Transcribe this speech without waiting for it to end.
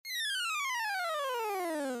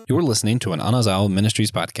You're listening to an Anazao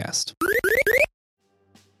Ministries podcast.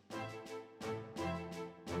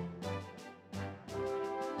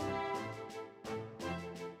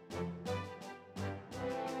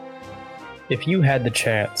 If you had the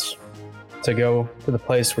chance to go to the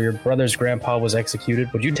place where your brother's grandpa was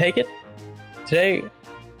executed, would you take it? Today,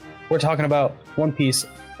 we're talking about One Piece,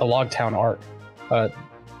 the Logtown arc.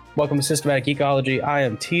 Welcome to Systematic Ecology. I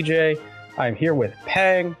am TJ. I am here with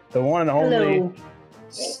Pang, the one and only. Hello.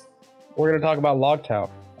 We're going to talk about Logtown.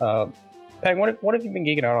 Pang, what have you been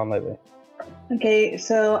geeking out on lately? Okay,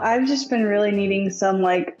 so I've just been really needing some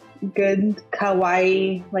good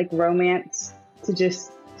kawaii romance to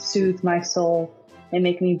just soothe my soul and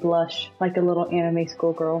make me blush like a little anime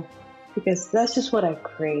schoolgirl, because that's just what I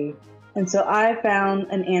crave. And so I found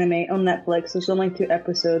an anime on Netflix. There's only 2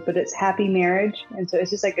 episodes, but it's Happy Marriage, and so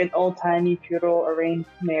it's just like an old-timey feudal arranged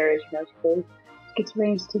marriage. So gets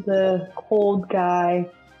arranged to the cold guy,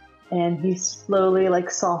 and he slowly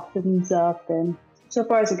softens up, and so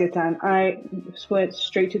far it's a good time. I went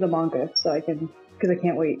straight to the manga because I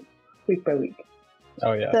can't wait week by week.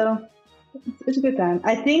 Oh yeah. So it's a good time.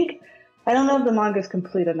 I don't know if the manga is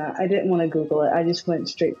complete or not. I didn't want to Google it. I just went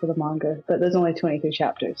straight for the manga, but there's only 23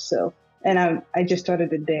 chapters. So, and I just started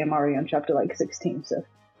today. I'm already on chapter 16. So,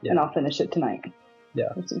 yeah. And I'll finish it tonight. Yeah.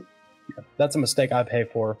 That's a mistake I pay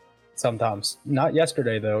for sometimes. Not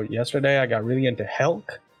yesterday though. Yesterday I got really into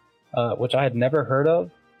Helk, which I had never heard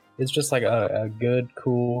of. It's just like a good,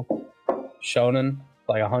 cool shonen,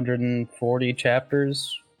 140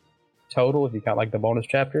 chapters total if you count the bonus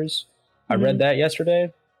chapters. I read that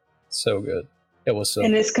yesterday. So good. It was so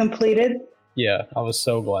And good. it's completed? Yeah, I was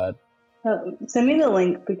so glad. Send me the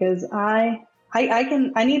link, because I'm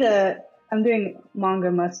doing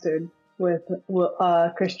manga mustard with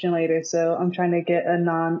Christian later, so I'm trying to get a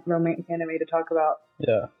non-romantic anime to talk about.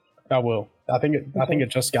 Yeah, I will. I think it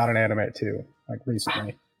just got an anime too,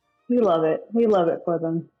 recently. We love it. We love it for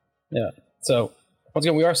them. Yeah. So once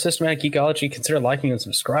again, we are Systematic Ecology. Consider liking and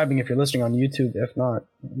subscribing if you're listening on YouTube. If not,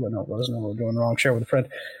 let us know what we're doing wrong. Share with a friend.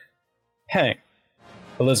 Hey,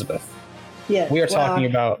 Elizabeth. Yeah. We are talking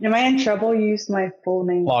about. Am I in trouble? You used my full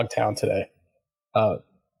name. Logtown today.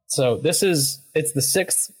 So it's the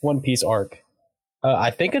 6th One Piece arc.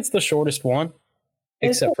 I think it's the shortest one,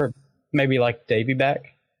 except for maybe Davy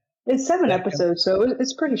back. It's 7 episodes, so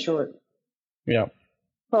it's pretty short. Yeah.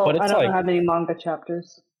 Well, but it's I don't know how many manga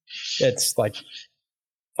chapters. It's 5.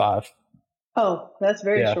 Oh, that's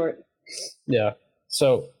very short. Yeah.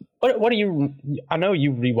 So what do you? I know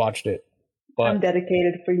you rewatched it. But I'm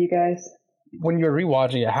dedicated for you guys. When you were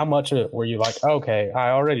rewatching it, how much of it were you okay, I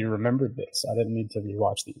already remembered this. I didn't need to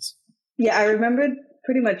rewatch these. Yeah, I remembered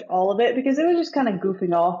pretty much all of it, because it was just kind of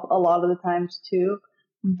goofing off a lot of the times too.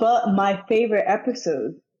 But my favorite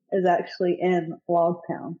episode is actually in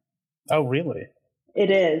Logtown. Oh, really?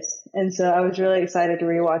 It is. And so I was really excited to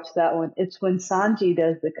rewatch that one. It's when Sanji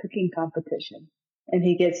does the cooking competition, and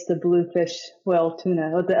he gets the bluefish whale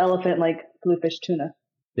tuna, or the elephant bluefish tuna.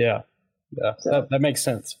 Yeah. Yeah, so, that makes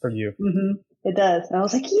sense for you. Mm-hmm, it does. And I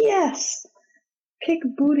was yes! Kick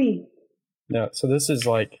booty. Yeah, so this is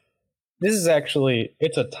actually,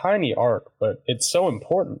 it's a tiny arc, but it's so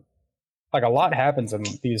important. A lot happens in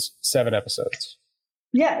these 7 episodes.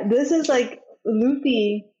 Yeah, this is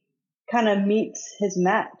Luffy kind of meets his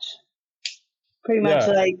match. Pretty much,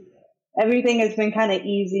 everything has been kind of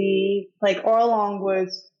easy. Orlong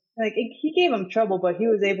was, he gave him trouble, but he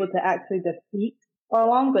was able to actually defeat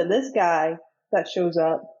Orlong. But this guy that shows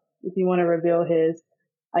up, if you want to reveal his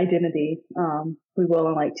identity, we will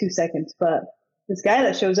in 2 seconds. But this guy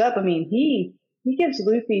that shows up, he gives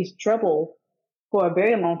Luffy's trouble for a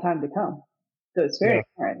very long time to come. So it's very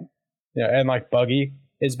exciting. Yeah, and Buggy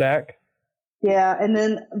is back. Yeah, and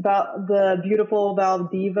then about the beautiful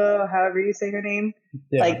Valdiva, however you say her name.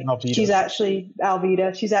 Yeah, Alvida. She's actually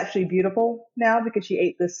Alvida. She's actually beautiful now because she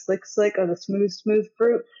ate the slick or the smooth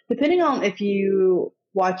fruit. Depending on if you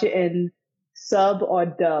watch it in sub or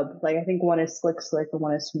dub. I think one is slick and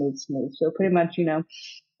one is smooth. So pretty much,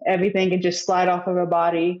 everything can just slide off of her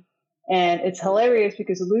body. And it's hilarious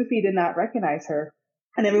because Luffy did not recognize her.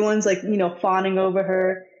 And everyone's fawning over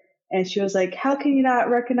her. And she was like, how can you not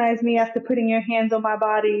recognize me after putting your hands on my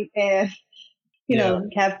body? And,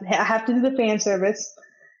 I have to do the fan service.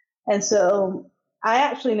 And so I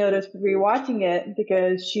actually noticed rewatching it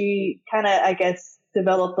because she kind of, I guess,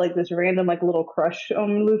 developed this random little crush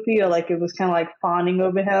on Luffy, or it was kind of fawning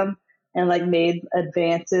over him and made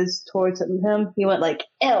advances towards him. He went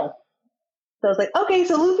L. So I was like, okay,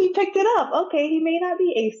 so Luffy picked it up. Okay, he may not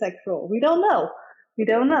be asexual. We don't know.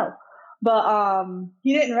 But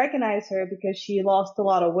he didn't recognize her because she lost a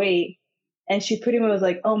lot of weight And she pretty much was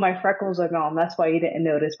like, "Oh, my freckles are gone. That's why you didn't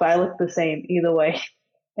notice. But I look the same either way."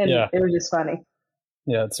 And it was just funny.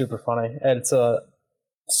 Yeah, it's super funny. And it's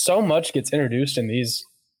so much gets introduced in these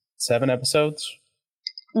 7 episodes.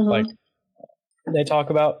 Mm-hmm. Like they talk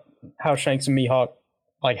about how Shanks and Mihawk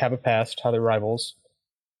like have a past, how they're rivals.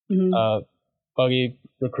 Mm-hmm. Buggy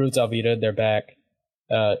recruits Alvida, they're back.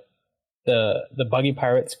 The Buggy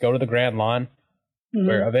pirates go to the Grand Line,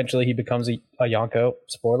 where eventually he becomes a Yonko.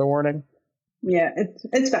 Spoiler warning. Yeah,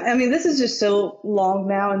 it's. I mean, this is just so long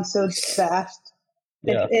now and so fast.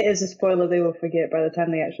 Yeah. If it is a spoiler, they will forget by the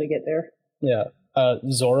time they actually get there. Yeah.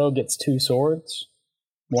 Zoro gets 2 swords,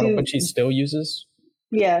 one of which he still uses.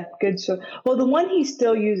 Yeah, good sword. Well, the one he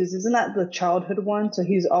still uses, isn't that the childhood one? So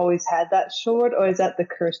he's always had that sword, or is that the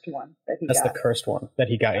cursed one that he got? That's the cursed one that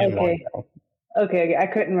he got in Wano. Okay, I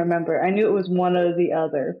couldn't remember. I knew it was one or the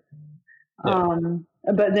other. Yeah.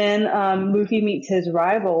 But then Luffy meets his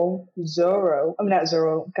rival, Zoro. I mean, not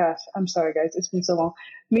Zoro. Gosh, I'm sorry, guys. It's been so long.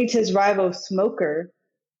 Meets his rival, Smoker,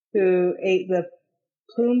 who ate the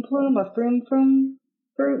plume or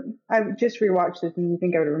fruit. I just rewatched it, and you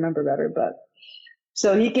think I would remember better, but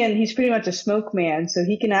so he's pretty much a smoke man, so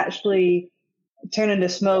he can actually turn into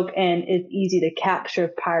smoke, and it's easy to capture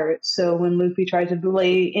pirates. So when Luffy tries to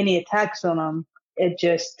lay any attacks on him,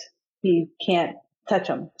 he can't touch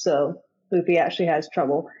them. So Luffy actually has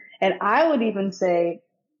trouble. And I would even say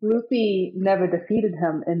Luffy never defeated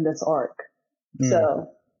him in this arc. So,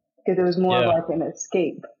 because it was more like an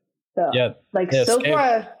escape. So, so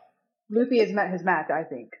far, Luffy has met his match, I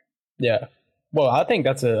think. Yeah. Well, I think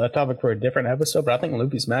that's a topic for a different episode, but I think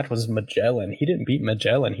Luffy's match was Magellan. He didn't beat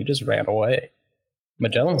Magellan, he just ran away.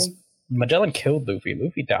 Magellan killed Luffy.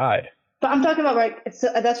 Luffy died. But I'm talking about, so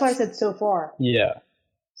that's why I said so far. Yeah.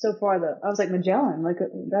 So far, though. I was like, Magellan.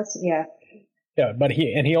 Yeah. Yeah, but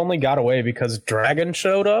he only got away because Dragon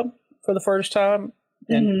showed up for the first time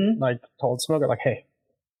and, told Smoker, hey,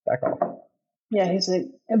 back off. Yeah, he's like,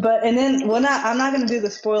 I'm not going to do the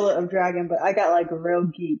spoiler of Dragon, but I got, real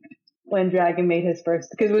geeked when Dragon made his first,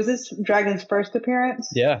 because was this Dragon's first appearance?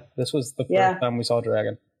 Yeah, this was the first time we saw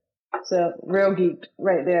Dragon. So, real geeked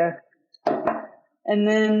right there. And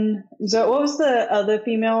then, so what was the other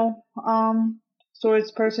female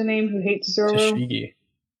swords person name who hates Zoro? Tashigi.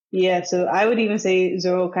 Yeah, so I would even say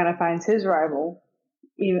Zoro kind of finds his rival.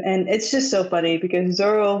 And it's just so funny because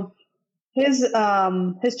Zoro, his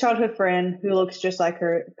childhood friend who looks just like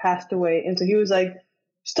her passed away. And so he was like,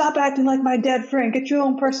 "Stop acting like my dead friend. Get your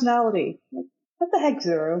own personality." Like, what the heck,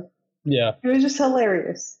 Zoro? Yeah. It was just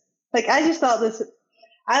hilarious. I just thought this...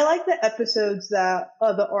 I like the episodes the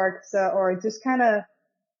arcs that are just kind of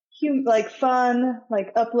fun,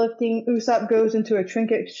 uplifting. Usopp goes into a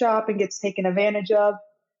trinket shop and gets taken advantage of.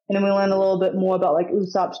 And then we learn a little bit more about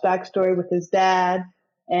Usopp's backstory with his dad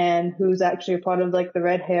and who's actually a part of the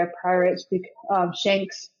red hair pirates,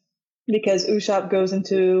 Shanks, because Usopp goes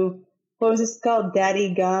into, what was this called?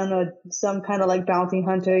 Daddy Gun or some kind of bounty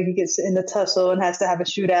hunter. He gets in the tussle and has to have a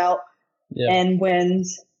shootout and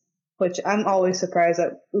wins, which I'm always surprised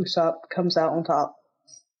that Usopp comes out on top.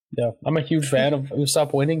 Yeah, I'm a huge fan of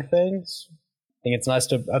Usopp winning things. I think it's nice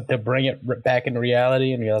to bring it back into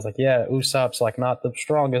reality and realize, Usopp's not the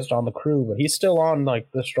strongest on the crew, but he's still on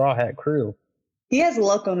the Straw Hat crew. He has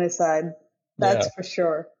luck on his side, that's for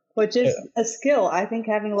sure. Which is a skill. I think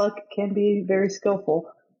having luck can be very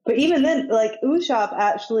skillful. But even then, Usopp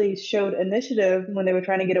actually showed initiative when they were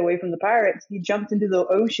trying to get away from the pirates. He jumped into the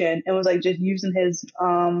ocean and was just using his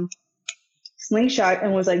slingshot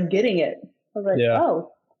and was getting it. I was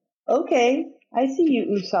oh, okay, I see you,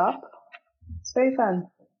 Usopp. It's very fun.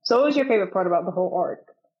 So what was your favorite part about the whole arc?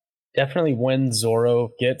 Definitely when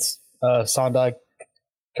Zoro gets Sandai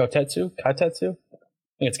Kotetsu? Kaitetsu? I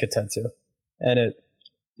think it's Kotetsu. And it,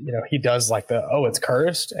 he does it's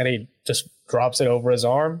cursed, and he just drops it over his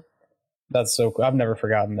arm. That's so cool. I've never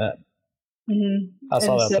forgotten that. Mm-hmm. I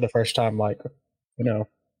saw that for the first time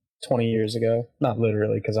 20 years ago. Not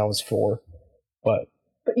literally, because I was 4. But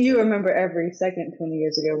you remember every second 20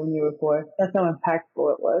 years ago when you were 4. That's how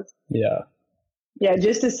impactful it was. Yeah. Yeah,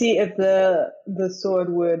 just to see if the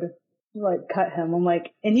sword would cut him. I'm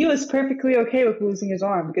and he was perfectly okay with losing his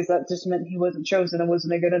arm because that just meant he wasn't chosen and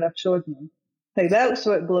wasn't a good enough swordsman. That's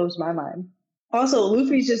what blows my mind. Also,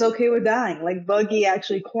 Luffy's just okay with dying. Buggy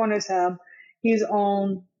actually corners him. He's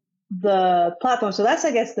on the platform. So that's,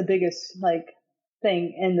 I guess, the biggest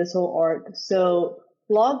thing in this whole arc. So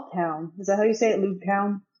Logtown, is that how you say it?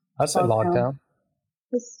 Logtown? I said Logtown.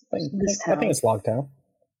 I think it's Logtown.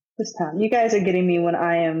 This town. You guys are getting me when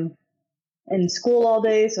I am in school all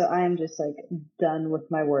day, so I am just done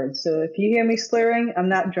with my words. So if you hear me slurring, I'm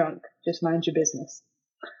not drunk. Just mind your business.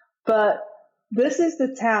 But this is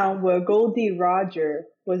the town where Goldie Roger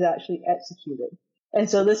was actually executed. And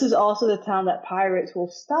so this is also the town that pirates will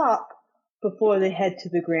stop before they head to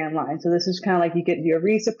the Grand Line. So this is kind of like you get your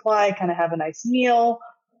resupply, kind of have a nice meal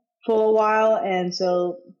for a while. And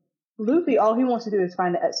so Luffy, all he wants to do is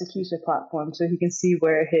find the execution platform so he can see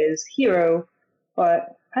where his hero, or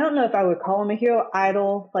I don't know if I would call him a hero,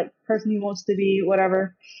 idol, like person he wants to be,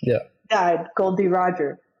 whatever, died, Goldie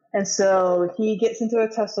Roger. And so he gets into a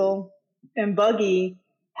tussle, and Buggy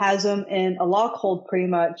has him in a lockhold pretty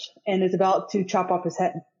much, and is about to chop off his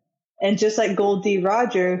head. And just like Goldie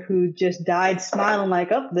Roger, who just died smiling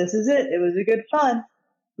like, oh, this is it. It was a good fun.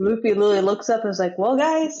 Luffy literally looks up and is like, well,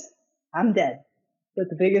 guys, I'm dead. With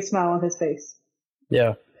the biggest smile on his face.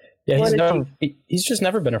 Yeah. He's just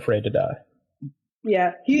never been afraid to die.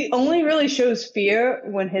 Yeah. He only really shows fear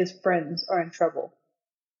when his friends are in trouble.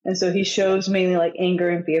 And so he shows mainly like anger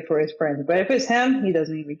and fear for his friends. But if it's him, he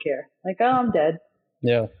doesn't even care. Like, oh, I'm dead.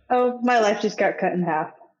 Yeah. Oh, my life just got cut in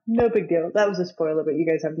half. No big deal. That was a spoiler, but you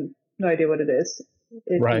guys have no idea what it is.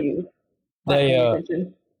 Right.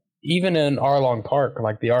 Even in Arlong Park,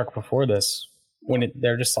 like the arc before this, when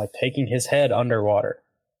they're just like taking his head underwater,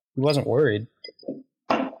 he wasn't worried.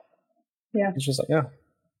 Yeah. He's just like, yeah,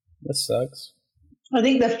 this sucks. I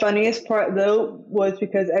think the funniest part though was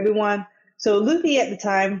because so Luffy at the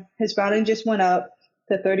time, his bounty just went up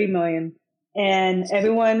to 30 million, and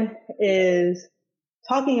everyone is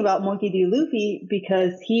talking about Monkey D. Luffy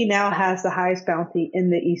because he now has the highest bounty in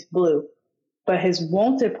the East Blue, but his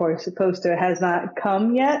wanted poster has not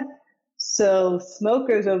come yet. So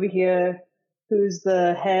Smoker's over here, who's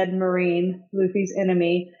the head Marine, Luffy's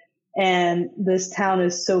enemy, and this town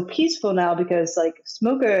is so peaceful now because like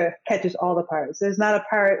Smoker catches all the pirates. There's not a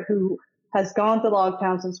pirate who has gone to Log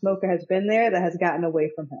Town since Smoker has been there that has gotten away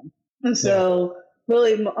from him. And so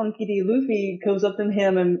really Monkey D. Luffy goes up to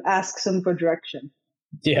him and asks him for direction.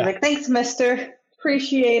 Yeah. He's like, thanks, mister.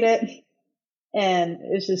 Appreciate it. And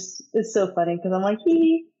it's so funny because I'm like,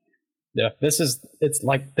 Yeah, this is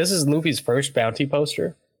Luffy's first bounty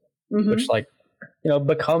poster, which like,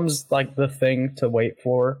 becomes like the thing to wait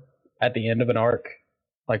for at the end of an arc,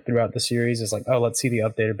 like throughout the series. Is like, oh, let's see the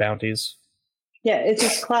updated bounties. Yeah, it's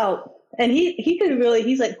just clout. And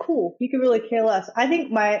he's like, cool. He could really care less. I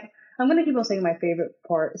think I'm going to keep on saying my favorite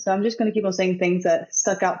part. So I'm just going to keep on saying things that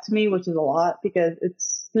stuck out to me, which is a lot because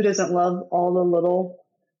who doesn't love all the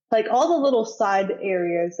little side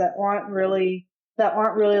areas that aren't really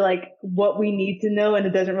like what we need to know, and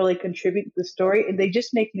it doesn't really contribute to the story. And they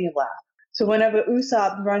just make me laugh. So whenever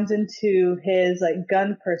Usopp runs into his like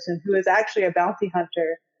gun person, who is actually a bounty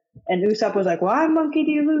hunter, and Usopp was like, well, I'm Monkey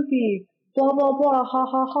D. Luffy, blah, blah, blah, ha,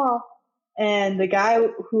 ha, ha. And the guy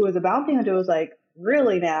who was a bounty hunter was like,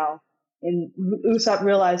 really now? And Usopp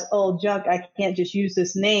realized, oh, junk, I can't just use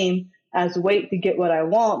this name as weight to get what I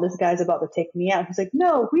want. This guy's about to take me out. He's like,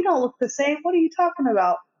 no, we don't look the same. What are you talking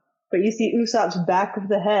about? But you see Usopp's back of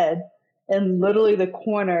the head and literally the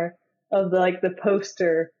corner of the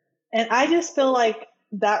poster. And I just feel like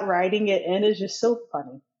that writing it in is just so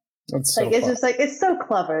funny. It's so it's just like, it's so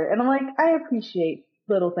clever. And I'm like, I appreciate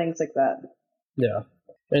little things like that. Yeah.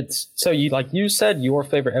 It's so you said your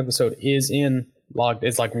favorite episode is in Logged.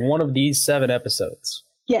 It's like one of these 7 episodes.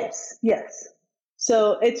 Yes.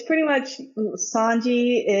 So it's pretty much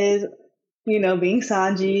Sanji is, being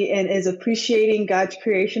Sanji and is appreciating God's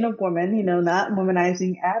creation of women, not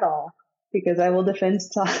womanizing at all, because I will defend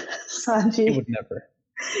Sanji.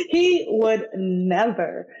 He would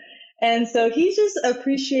never. And so he's just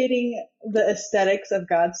appreciating the aesthetics of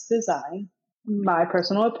God's design, my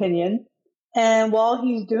personal opinion. And while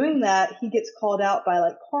he's doing that, he gets called out by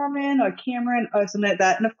like Carmen or Cameron or something like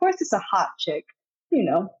that. And of course it's a hot chick,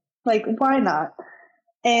 like why not?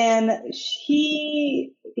 And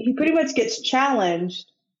he pretty much gets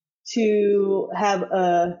challenged to have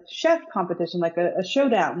a chef competition, like a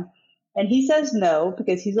showdown. And he says no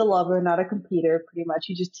because he's a lover, not a competitor, pretty much.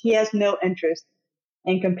 He has no interest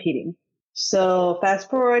in competing. So fast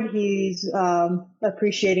forward, he's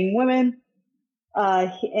appreciating women.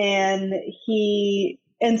 And he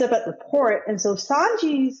ends up at the port. And so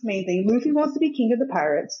Sanji's main thing, Luffy wants to be king of the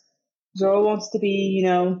pirates. Zoro wants to be,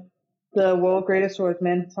 the world's greatest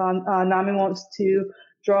swordsman. Nami wants to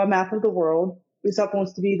draw a map of the world. Usopp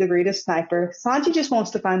wants to be the greatest sniper. Sanji just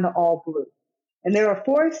wants to find the all blue. And there are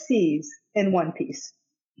 4 C's in One Piece.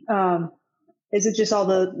 Is it just all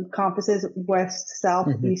the compasses, west, south,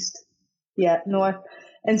 east? Yeah, north.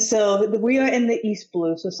 And so we are in the East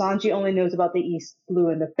Blue. So Sanji only knows about the East Blue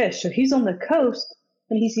and the fish. So he's on the coast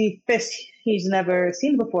and he sees fish he's never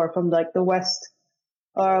seen before from like the west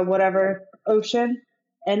or whatever ocean.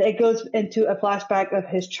 And it goes into a flashback of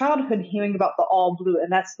his childhood hearing about the all blue.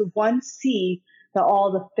 And that's the one sea that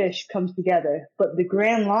all the fish comes together. But the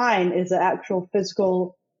Grand Line is an actual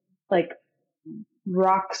physical, like,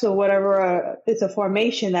 rocks or whatever. It's a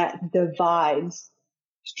formation that divides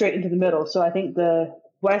straight into the middle. So I think the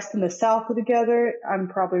west and the south are together. I'm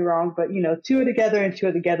probably wrong, but two are together and two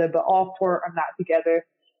are together, but all four are not together,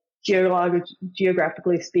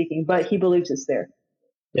 geographically speaking. But he believes it's there.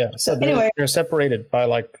 Yeah, so they're separated by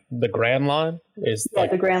like the Grand Line is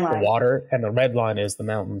like the Grand Line, the water, and the red line is the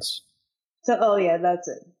mountains. So, that's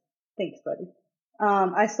it. Thanks, buddy.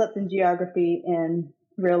 I slept in geography in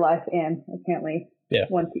real life and apparently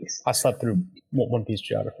One Piece. I slept through One Piece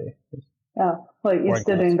geography. Oh, well, you're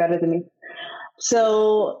still doing better than me.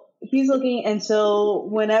 So he's looking, and so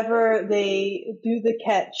whenever they do the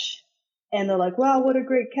catch, and they're like, "Wow, what a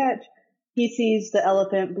great catch!" He sees the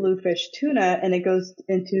elephant bluefish tuna, and it goes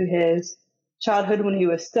into his childhood when he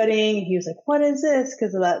was studying. He was like, "What is this?"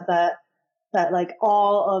 Because of that like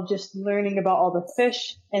all of just learning about all the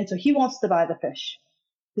fish, and so he wants to buy the fish.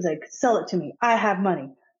 He's like, "Sell it to me. I have money."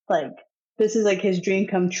 Like, this is like his dream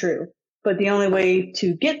come true. But the only way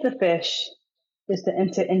to get the fish is to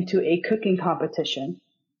enter into a cooking competition.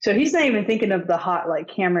 So he's not even thinking of the hot, like,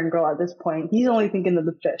 Cameron girl at this point. He's only thinking of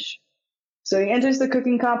the fish. So he enters the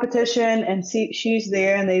cooking competition, and she's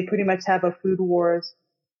there, and they pretty much have a food wars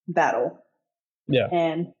battle. Yeah.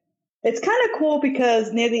 And it's kind of cool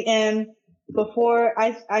because near the end, before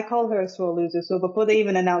I call her a sore loser, so before they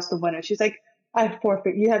even announce the winner, she's like, "I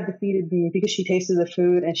forfeit. You have defeated me," because she tasted the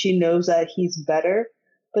food and she knows that he's better.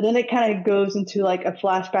 But then it kind of goes into like a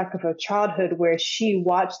flashback of her childhood where she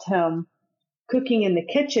watched him cooking in the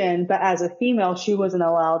kitchen, but as a female, she wasn't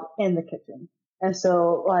allowed in the kitchen. And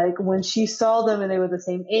so, like, when she saw them and they were the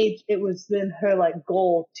same age, it was then her, like,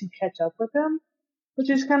 goal to catch up with them, which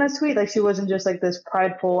is kind of sweet. Like, she wasn't just, like, this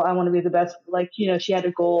prideful, I want to be the best. Like, she had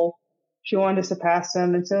a goal. She wanted to surpass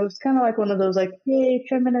them. And so it was kind of like one of those, like, yay,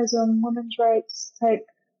 feminism, women's rights type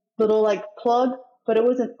little, like, plug. But it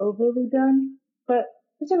wasn't overly done. But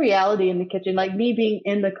there's a reality in the kitchen. Like, me being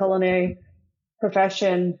in the culinary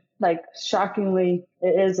profession, like, shockingly,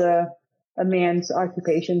 it is a man's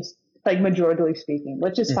occupation, like, majoritarily speaking,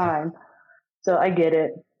 which is fine. So I get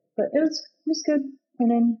it. But it was good.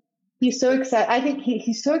 And then he's so excited. I think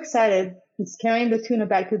he's so excited. He's carrying the tuna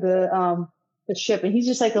back to the ship, and he's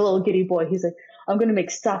just like a little giddy boy. He's like, "I'm going to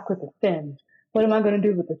make stock with the fin. What am I going to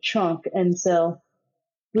do with the trunk?" And so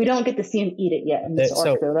we don't get to see him eat it yet in this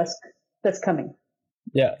arc, though. That's coming.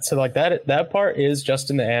 Yeah, so like that part is just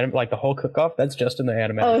in the anime, like the whole cook-off, that's just in the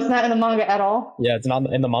anime. Oh, it's not in the manga at all? Yeah, it's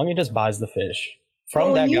not in the manga. He just buys the fish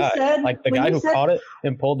from that guy. Like the guy who caught it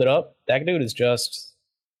and pulled it up, that dude is just...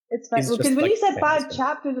 It's funny, because when you said 5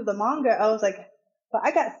 chapters of the manga, I was like, but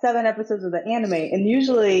I got 7 episodes of the anime, and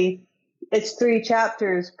usually it's 3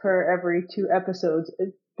 chapters per every 2 episodes.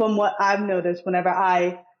 From what I've noticed, whenever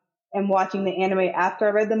I am watching the anime after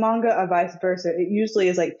I read the manga, or vice versa, it usually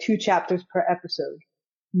is like 2 chapters per episode.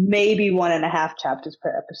 Maybe 1.5 chapters per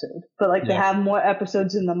episode. But like to have more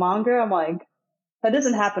episodes in the manga, I'm like, that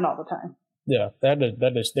doesn't happen all the time. Yeah, they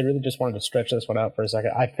really just wanted to stretch this one out for a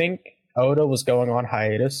second. I think Oda was going on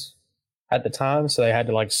hiatus at the time, so they had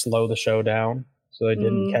to like slow the show down so they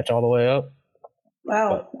didn't catch all the way up.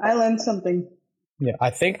 Wow, but I learned something. Yeah,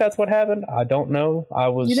 I think that's what happened. I don't know.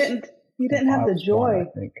 You didn't have the joy.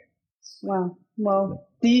 I think. Wow. Well,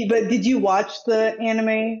 did you watch the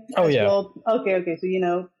anime? Oh yeah. Well? Okay. So you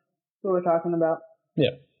know what we're talking about.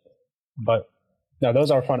 Yeah, but no, those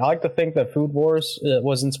are fun. I like to think that Food Wars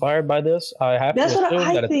was inspired by this. I have to assume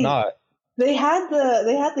that it's not. They had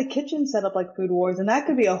the kitchen set up like Food Wars, and that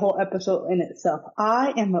could be a whole episode in itself.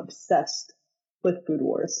 I am obsessed with Food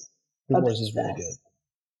Wars. Food Wars is really good.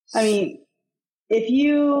 I mean, if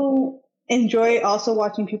you enjoy also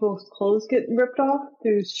watching people's clothes get ripped off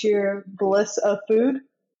through sheer bliss of food.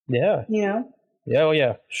 Yeah. You know? Yeah, well,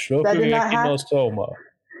 yeah. That did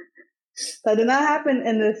not happen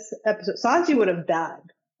in this episode. Sanji would have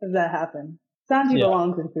died if that happened. Sanji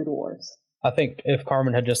belongs in Food Wars. I think if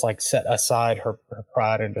Carmen had just like set aside her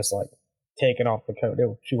pride and just like taken off the coat,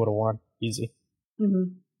 she would have won. Easy.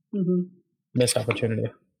 Missed opportunity.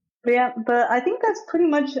 But I think that's pretty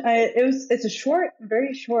much it's a short,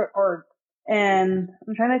 very short arc. And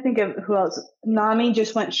I'm trying to think of who else. Nami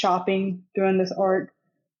just went shopping during this arc.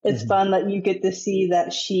 It's fun that you get to see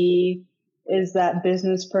that she is that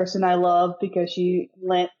business person I love because she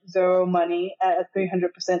lent Zoro money at a 300%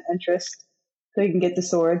 interest so he can get the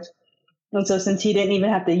swords. And so since he didn't even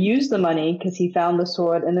have to use the money because he found the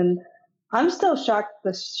sword, and then I'm still shocked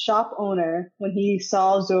the shop owner, when he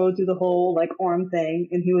saw Zoro do the whole like arm thing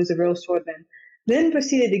and he was a real swordman, then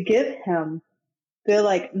proceeded to give him their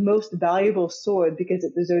like most valuable sword because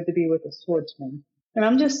it deserved to be with a swordsman. And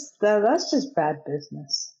I'm just that's just bad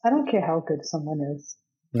business. I don't care how good someone is.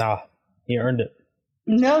 Nah, he earned it.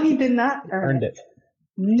 No, he did not earn it.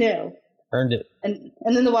 No. Earned it. And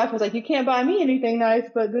then the wife was like, "You can't buy me anything nice,"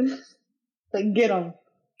 but then like get him.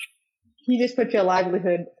 He just put your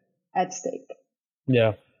livelihood at stake.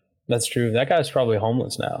 Yeah, that's true. That guy's probably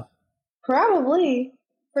homeless now. Probably.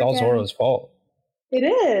 It's all Zoro's fault. It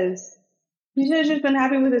is. He should have just been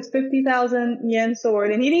happy with his 50,000 yen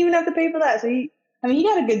sword, and he didn't even have to pay for that. So he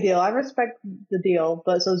got a good deal. I respect the deal.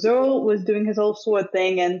 But so Zoro was doing his whole sword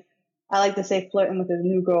thing, and I like to say flirting with his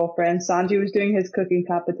new girlfriend. Sanji was doing his cooking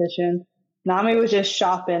competition. Nami was just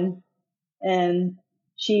shopping, and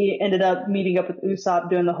she ended up meeting up with Usopp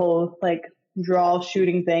doing the whole like draw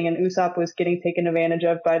shooting thing, and Usopp was getting taken advantage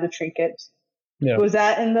of by the trinkets. Yeah. Was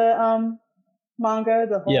that in the manga?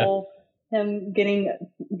 The whole him getting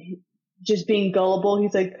just being gullible.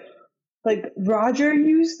 He's like Roger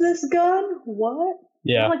used this gun? What?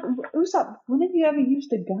 Yeah. I'm like, Usopp, when have you ever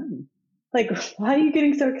used a gun? Like, why are you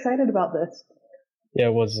getting so excited about this? Yeah,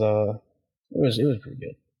 it was pretty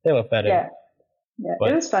good. They left that in. Yeah,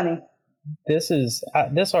 But it was funny. This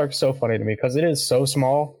arc's so funny to me because it is so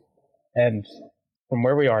small, and from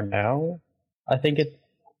where we are now, I think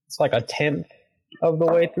it's like a tenth of the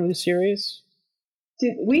way through the series.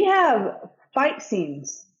 Dude, we have fight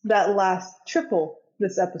scenes that last triple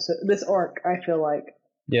this arc, I feel like.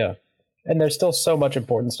 Yeah. And there's still so much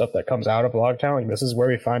important stuff that comes out of Logtown. Like, this is where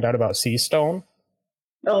we find out about Sea Stone.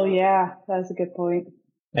 Oh, yeah. That's a good point.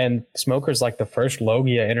 And Smoker's like the first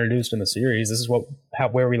Logia introduced in the series. This is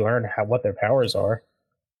where we learn what their powers are.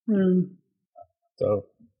 So.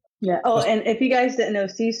 Yeah. Oh, and if you guys didn't know,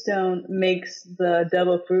 Sea Stone makes the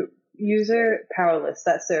Devil Fruit user powerless.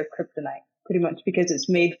 That's their kryptonite, pretty much, because it's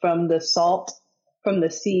made from the salt from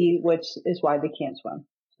the sea, which is why they can't swim.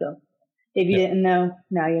 So, if you didn't know,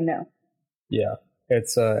 now you know. Yeah,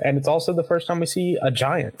 it's also the first time we see a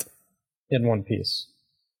giant in One Piece.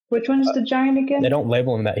 Which one's the giant again? They don't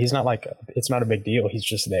label him that. He's not it's not a big deal. He's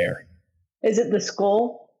just there. Is it the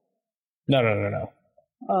skull? No.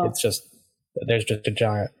 Oh. It's just there's just a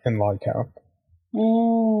giant in Logtown.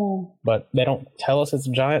 Oh. But they don't tell us it's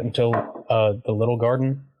a giant until the Little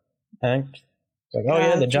Garden act. It's like, oh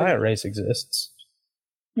yeah, the giant race exists.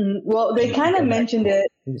 Well, they kind of mentioned it.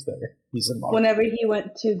 He's there. He's in Logtown. Whenever he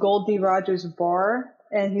went to Goldie Rogers' bar,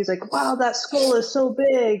 and he's like, "Wow, that skull is so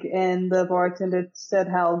big," and the bartender said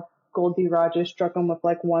how Goldie Rogers struck him with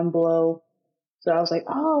like one blow. So I was like,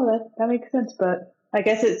 "Oh, that makes sense." But I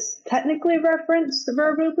guess it's technically referenced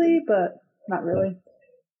verbally, but not really.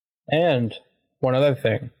 And one other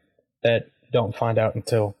thing that you don't find out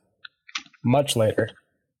until much later,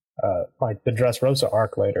 like the Dressrosa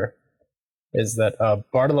arc later, is that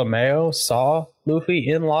Bartolomeo saw Luffy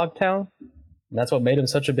in Logtown, and that's what made him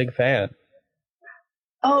such a big fan.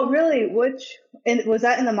 Oh, really? And was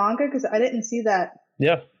that in the manga? Because I didn't see that.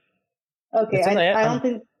 Yeah. Okay, I don't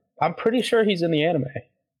think. I'm pretty sure he's in the anime.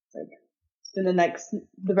 Spend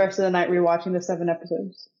the rest of the night rewatching the 7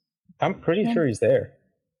 episodes. I'm pretty sure he's there.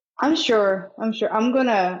 I'm sure. I'm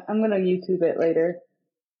gonna YouTube it later.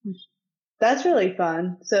 That's really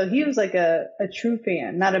fun. So he was like a true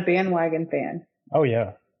fan, not a bandwagon fan. Oh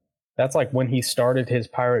yeah. That's like when he started his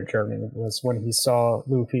pirate journey, was when he saw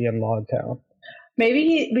Luffy in Logtown.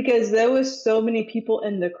 Maybe because there was so many people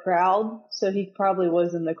in the crowd, so he probably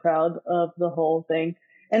was in the crowd of the whole thing.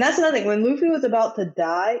 And that's another thing. When Luffy was about to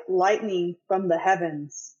die, lightning from the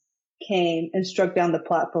heavens came and struck down the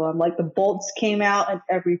platform. Like the bolts came out and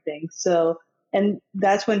everything. So, and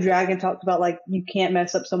that's when Dragon talked about like you can't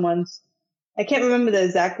mess up someone's. I can't remember the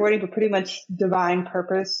exact wording, but pretty much divine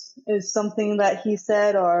purpose is something that he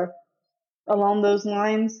said or along those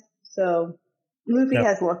lines. So Luffy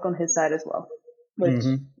has luck on his side as well, which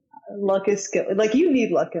luck is skill. Like you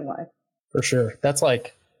need luck in life. For sure. That's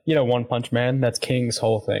like, One Punch Man, that's King's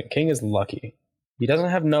whole thing. King is lucky. He doesn't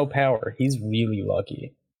have no power. He's really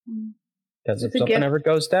lucky. Because if something ever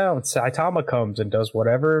goes down, Saitama comes and does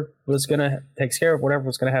takes care of whatever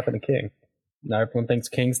was going to happen to King. Now everyone thinks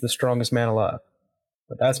King's the strongest man alive.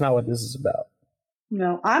 But that's not what this is about.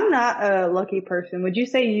 No, I'm not a lucky person. Would you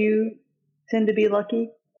say you tend to be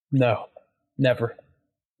lucky? No, never.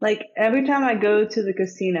 Like every time I go to the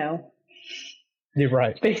casino. You're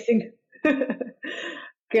right.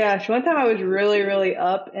 Gosh, one time I was really, really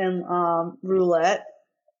up in roulette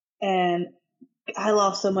and I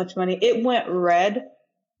lost so much money. It went red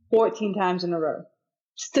 14 times in a row.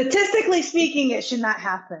 Statistically speaking, it should not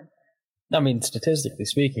happen. I mean, statistically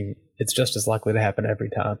speaking, it's just as likely to happen every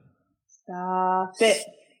time. Stop it.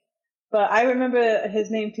 But I remember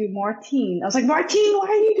his name too, Martine. I was like, Martine, why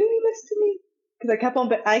are you doing this to me? Because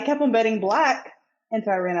I kept on betting black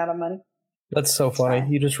until I ran out of money. That's so funny.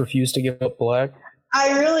 You just refused to give up black.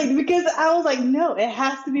 Because I was like, no, it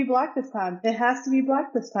has to be black this time. It has to be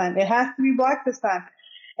black this time. It has to be black this time.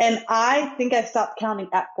 And I think I stopped counting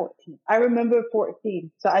at 14. I remember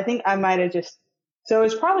 14. So I think I might have so it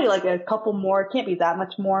was probably like a couple more. It can't be that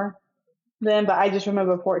much more then, but I just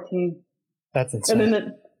remember 14. That's insane. And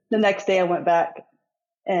then the next day I went back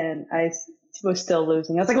and I was still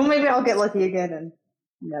losing. I was like, well, maybe I'll get lucky again. And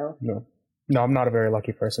no. No, I'm not a very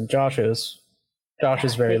lucky person. Josh is. Josh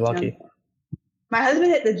is very lucky. My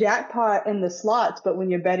husband hit the jackpot in the slots, but when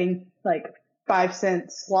you're betting like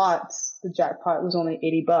 5-cent slots, the jackpot was only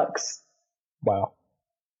 $80. Wow.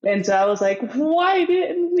 And so I was like, why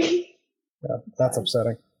didn't we? Yeah, that's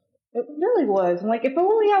upsetting. It really was. I'm like, if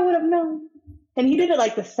only I would have known. And he did it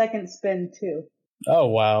like the second spin too. Oh,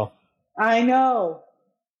 wow. I know.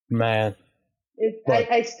 Man.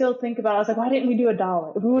 I still think about it. I was like, why didn't we do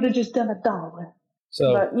 $1? If we would have just done $1.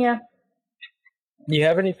 So, but yeah. Do you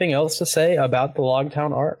have anything else to say about the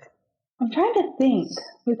Logtown arc? I'm trying to think.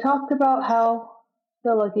 We talked about how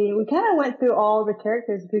so lucky. We kind of went through all the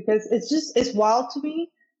characters because it's wild to me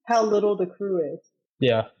how little the crew is.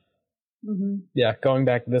 Yeah. Mm-hmm. Yeah, going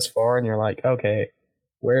back this far and you're like, okay,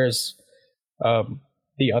 where's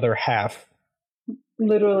the other half?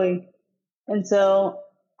 Literally. And so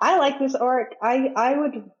I like this arc. I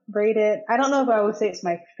would rate it. I don't know if I would say it's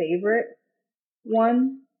my favorite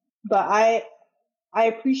one, but I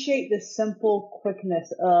appreciate the simple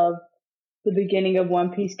quickness of the beginning of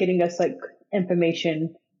One Piece getting us like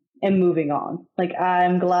information and moving on. Like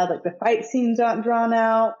I'm glad like the fight scenes aren't drawn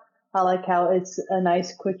out. I like how it's a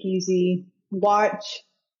nice, quick, easy watch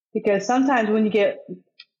because sometimes when you get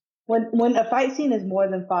when a fight scene is more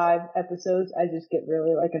than 5 episodes, I just get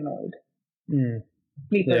really like annoyed. Mm.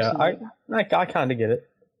 Me personally. Yeah, I kind of get it.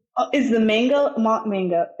 Is the manga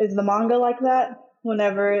like that?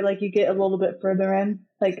 Whenever like you get a little bit further in,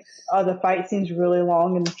 like are the fight scenes really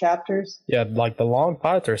long in the chapters? Yeah, like the long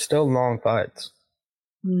fights are still long fights.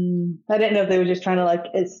 I didn't know if they were just trying to like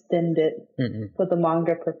extend it for the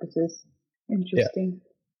manga purposes. Interesting.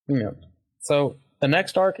 Yeah. So the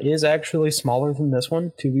next arc is actually smaller than this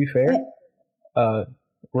one, to be fair.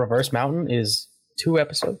 Reverse Mountain is 2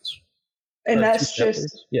 episodes. And that's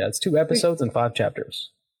just... Yeah, it's 2 episodes and 5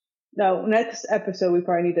 chapters. No, next episode we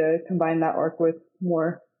probably need to combine that arc with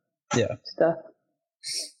more stuff.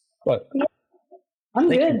 But yeah. I'm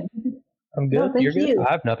good. I'm good. No, You're good? you.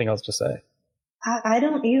 I have nothing else to say. I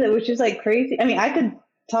don't either, which is like crazy. I mean, I could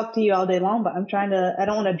talk to you all day long, but I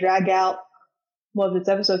don't want to drag out this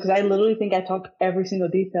episode because I literally think I talked every single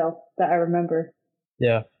detail that I remember.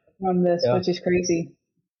 Yeah. From this, which is crazy.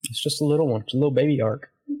 It's just a little one. It's a little baby arc.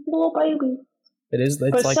 It's a little baby. It is.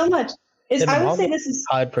 It's but like so much. I would say this is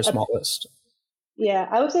tied for smallest. Yeah,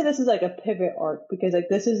 I would say this is like a pivot arc because like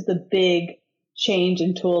this is the big change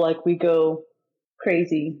until like we go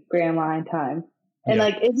crazy Grand Line time. And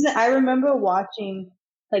like I remember watching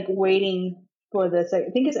like waiting for this. Like,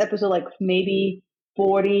 I think it's episode like maybe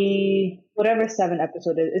 40, whatever 7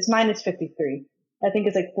 episode is. It's minus 53. I think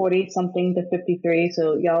it's like 40 something to 53.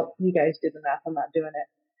 So you guys do the math. I'm not doing it.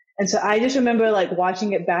 And so I just remember like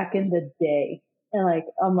watching it back in the day. And like,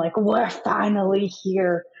 I'm like, we're finally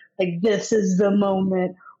here. Like, this is the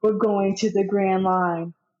moment. We're going to the Grand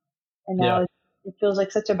Line. And now it feels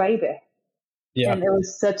like such a baby. Yeah. And it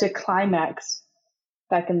was such a climax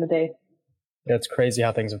back in the day. Yeah, it's crazy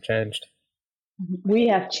how things have changed. We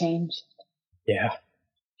have changed. Yeah.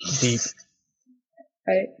 Deep.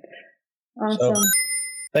 Right. Awesome. So,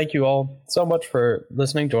 thank you all so much for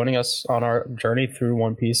listening, joining us on our journey through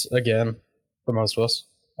One Piece again, for most of us.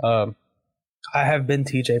 I have been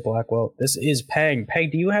TJ Blackwell. This is Pang. Pang,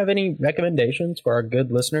 do you have any recommendations for our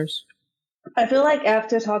good listeners? I feel like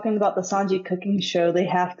after talking about the Sanji cooking show, they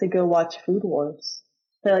have to go watch Food Wars.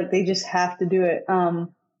 They just have to do it.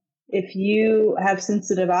 If you have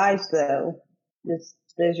sensitive eyes, though,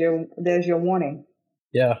 there's your warning.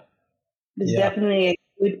 Yeah. It's definitely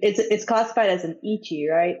it's classified as an ichi,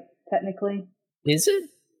 right? Technically. Is it?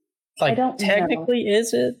 Like, I don't technically know.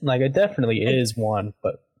 Is it? Like, it definitely is one,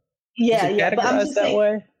 but but I'm just saying,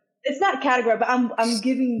 way? It's not categorized, but I'm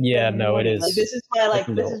giving. Yeah, no, warning. It is. Like, this is why,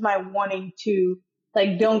 this is my warning to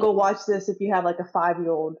don't go watch this if you have like a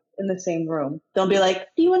 5-year-old in the same room. Don't be like,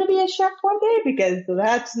 do you want to be a chef one day? Because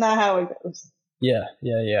that's not how it goes.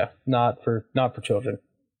 Yeah. Not for children.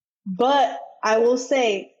 But I will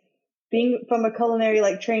say, being from a culinary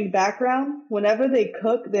trained background, whenever they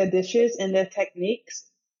cook their dishes and their techniques,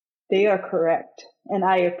 they are correct, and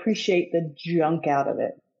I appreciate the junk out of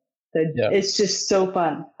it. It's just so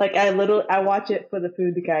fun. Like I watch it for the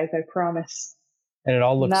food, guys. I promise. And it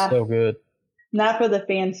all looks so good. Not for the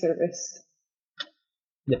fan service.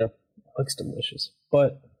 Yeah, it looks delicious.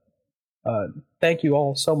 But thank you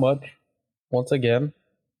all so much once again.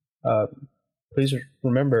 Please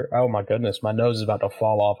remember. Oh my goodness, my nose is about to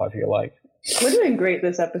fall off. I feel like we're doing great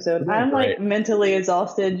this episode. I'm great. Like mentally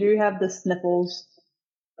exhausted. You have the sniffles.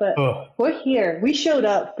 But we're here. We showed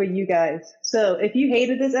up for you guys. So if you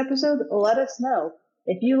hated this episode, let us know.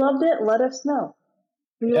 If you loved it, let us know.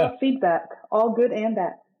 We love feedback, all good and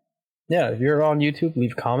bad. Yeah, if you're on YouTube,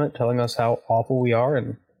 leave a comment telling us how awful we are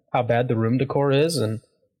and how bad the room decor is. And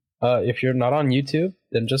if you're not on YouTube,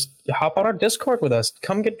 then just hop on our Discord with us.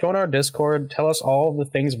 Come join our Discord. Tell us all the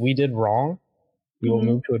things we did wrong. We will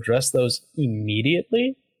move to address those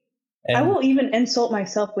immediately. And I will even insult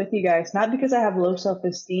myself with you guys, not because I have low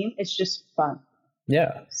self-esteem. It's just fun.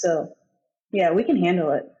 Yeah. So, yeah, we can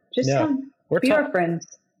handle it. Just come be our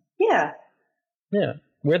friends. Yeah. Yeah.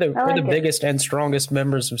 We're the biggest and strongest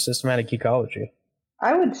members of systematic ecology.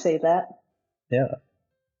 I would say that. Yeah.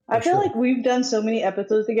 I feel like we've done so many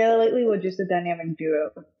episodes together lately with just a dynamic duo.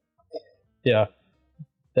 Yeah.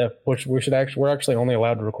 Which we're actually only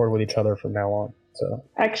allowed to record with each other from now on. So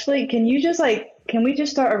actually, can we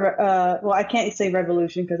just start well, I can't say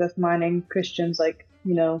revolution because that's mine and Christian's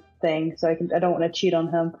thing, so I don't want to cheat on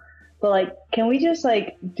him. But can we just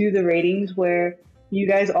do the ratings where you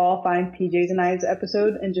guys all find PJ's and I's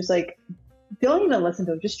episode and just don't even listen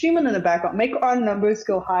to it, just stream it in the background, make our numbers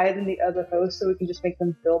go higher than the other hosts so we can just make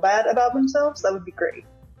them feel bad about themselves? That would be great.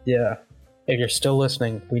 Yeah. If you're still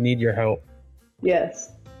listening, we need your help.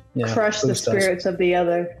 Yes. Yeah, crush the spirits of the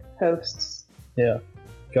other hosts. Yeah.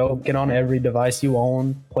 Go get on every device you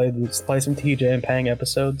own, play some TJ and Pang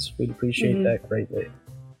episodes. We'd appreciate that greatly.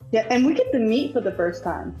 Yeah, and we get to meet for the first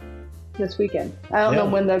time this weekend. I don't know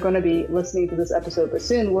when they're going to be listening to this episode, but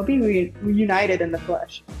soon we'll be reunited in the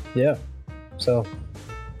flesh. Yeah. So,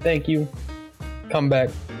 thank you. Come back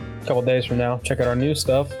a couple days from now. Check out our new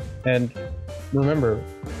stuff. And remember,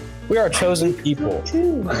 we are a chosen people.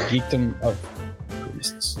 The geekdom of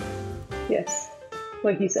priests. Yes.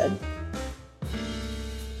 Like he said.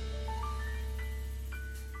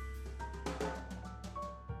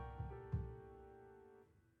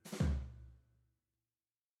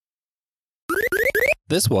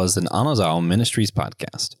 This was an Anazao Ministries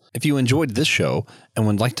podcast. If you enjoyed this show and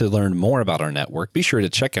would like to learn more about our network, be sure to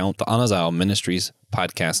check out the Anazao Ministries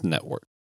podcast network.